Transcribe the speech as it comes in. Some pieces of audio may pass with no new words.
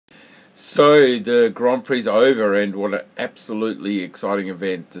So the Grand Prix over, and what an absolutely exciting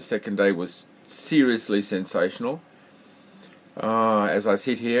event. The second day was seriously sensational. As I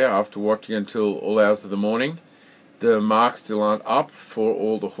sit here after watching until all hours of the morning, the marks still aren't up for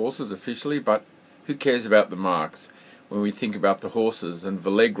all the horses officially, but who cares about the marks when we think about the horses? And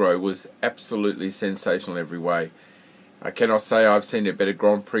Vallegro was absolutely sensational every way. I cannot say I've seen a better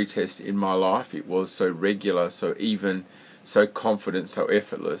Grand Prix test in my life. It was so regular, so even, so confident, so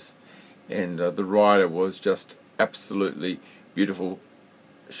effortless. And the rider was just absolutely beautiful.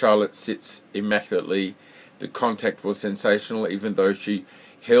 Charlotte sits immaculately. The contact was sensational, even though she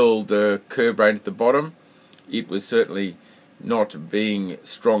held the curb rein at the bottom. It was certainly not being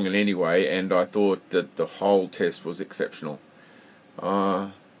strong in any way, and I thought that the whole test was exceptional.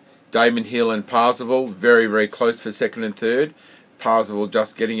 Damon Hill and Parzival very, very close for second and third. Parzival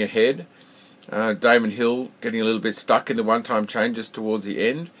just getting ahead. Damon Hill getting a little bit stuck in the one-time changes towards the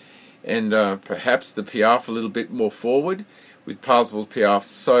end, and perhaps the Piaffe a little bit more forward, with Parzival's Piaffe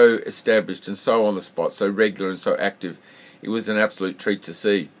so established and so on the spot, so regular and so active. It was an absolute treat to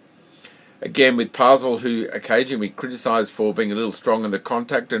see. Again, with Parzival, who occasionally we criticised for being a little strong in the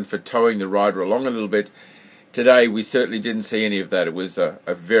contact and for towing the rider along a little bit, today we certainly didn't see any of that. It was a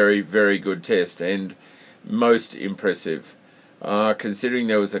very, very good test and most impressive. Considering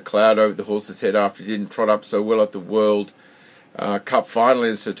there was a cloud over the horse's head after he didn't trot up so well at the World Cup final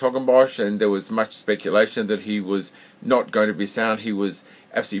in Fitzhardinge, and there was much speculation that he was not going to be sound. He was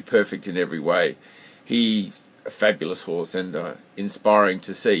absolutely perfect in every way. He's a fabulous horse and inspiring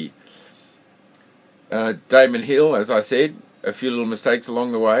to see. Damon Hill, as I said, a few little mistakes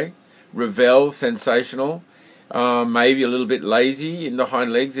along the way. Ravel, sensational. Maybe a little bit lazy in the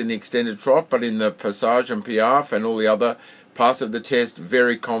hind legs in the extended trot, but in the Passage and Piaffe and all the other parts of the test,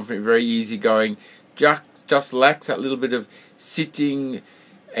 very confident, very easygoing. Just lacks that little bit of sitting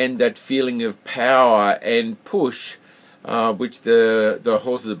and that feeling of power and push, which the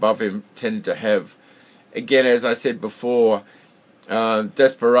horses above him tended to have. Again, as I said before,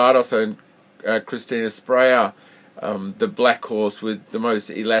 Desperados and Christina Sprayer, the black horse with the most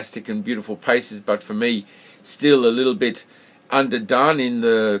elastic and beautiful paces, but for me, still a little bit underdone in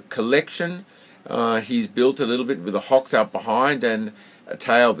the collection. He's built a little bit with the hocks out behind and a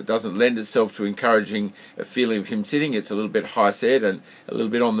tail that doesn't lend itself to encouraging a feeling of him sitting. It's a little bit high set and a little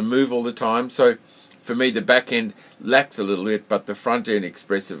bit on the move all the time. So for me, the back end lacks a little bit, but the front end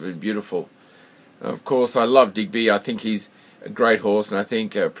expressive and beautiful. Of course, I love Digby. I think he's a great horse, and I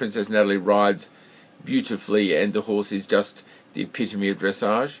think Princess Natalie rides beautifully, and the horse is just the epitome of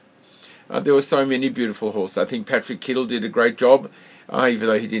dressage. There were so many beautiful horses. I think Patrick Kittle did a great job, even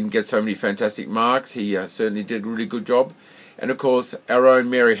though he didn't get so many fantastic marks. He certainly did a really good job. And of course, our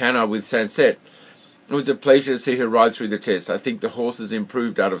own Mary Hannah with Sunset. It was a pleasure to see her ride through the test. I think the horse has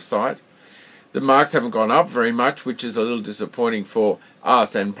improved out of sight. The marks haven't gone up very much, which is a little disappointing for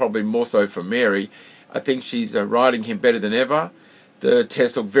us, and probably more so for Mary. I think she's riding him better than ever. The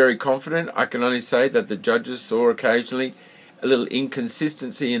test looked very confident. I can only say that the judges saw occasionally a little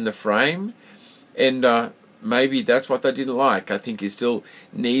inconsistency in the frame, and maybe that's what they didn't like. I think he still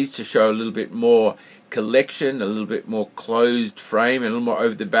needs to show a little bit more collection, a little bit more closed frame, and a little more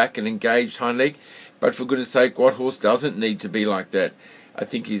over the back and engaged hind leg. But for goodness sake, what horse doesn't need to be like that? I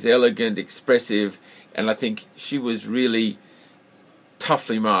think he's elegant, expressive, and I think she was really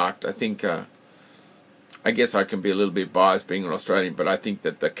toughly marked. I think, I guess I can be a little bit biased being an Australian, but I think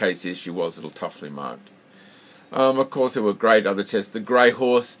that the case is she was a little toughly marked. Of course, there were great other tests. The grey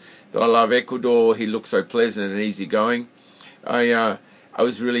horse that I love, Ecuador, he looked so pleasant and easygoing. I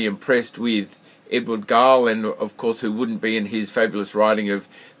was really impressed with Edward Gall, and of course, who wouldn't be in his fabulous riding of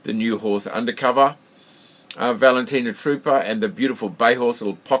the new horse Undercover. Valentina Trooper and the beautiful bay horse,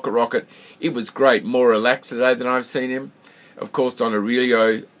 little Pocket Rocket. It was great, more relaxed today than I've seen him. Of course, Don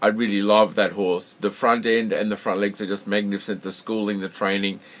Aurelio, I really love that horse. The front end and the front legs are just magnificent. The schooling, the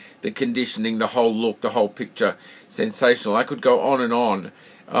training, the conditioning, the whole look, the whole picture, sensational. I could go on and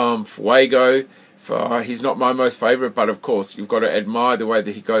on. Fuego, he's not my most favourite, but of course, you've got to admire the way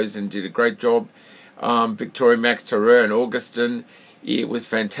that he goes and did a great job. Victoria Max Terreur and Augustin, it was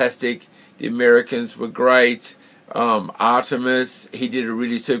fantastic. The Americans were great. Artemis, he did a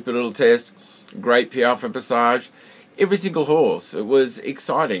really super little test. Great Piaffe and Passage. Every single horse. It was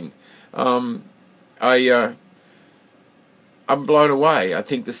exciting. I'm blown away. I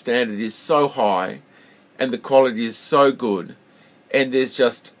think the standard is so high and the quality is so good, and there's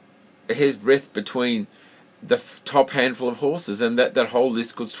just a hair's breadth between the top handful of horses, and that whole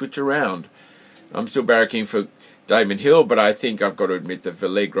list could switch around. I'm still barracking for Damon Hill, but I think I've got to admit that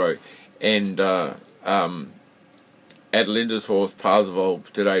Vallegro and Adelinda's horse, Parzival,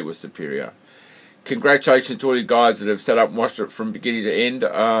 today was superior. Congratulations to all you guys that have sat up and watched it from beginning to end.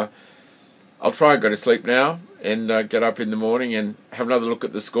 I'll try and go to sleep now and get up in the morning and have another look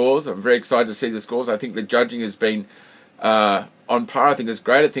at the scores. I'm very excited to see the scores. I think the judging has been on par. I think it's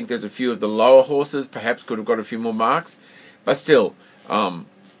great. I think there's a few of the lower horses perhaps could have got a few more marks. But still,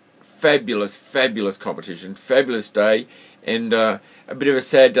 fabulous competition, fabulous day, and a bit of a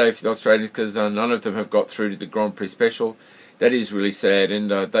sad day for the Australians because none of them have got through to the Grand Prix Special. That is really sad,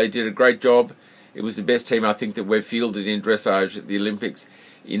 and they did a great job. It was the best team I think that we've fielded in dressage at the Olympics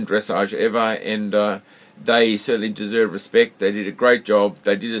in dressage ever, and they certainly deserve respect. They did a great job.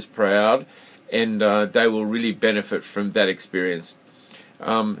 They did us proud, and they will really benefit from that experience.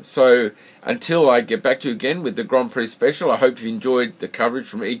 So until I get back to you again with the Grand Prix Special, I hope you've enjoyed the coverage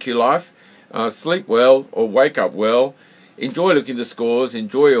from EQ Life. Sleep well or wake up well. Enjoy looking at the scores.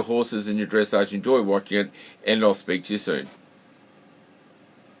 Enjoy your horses and your dressage. Enjoy watching it, and I'll speak to you soon.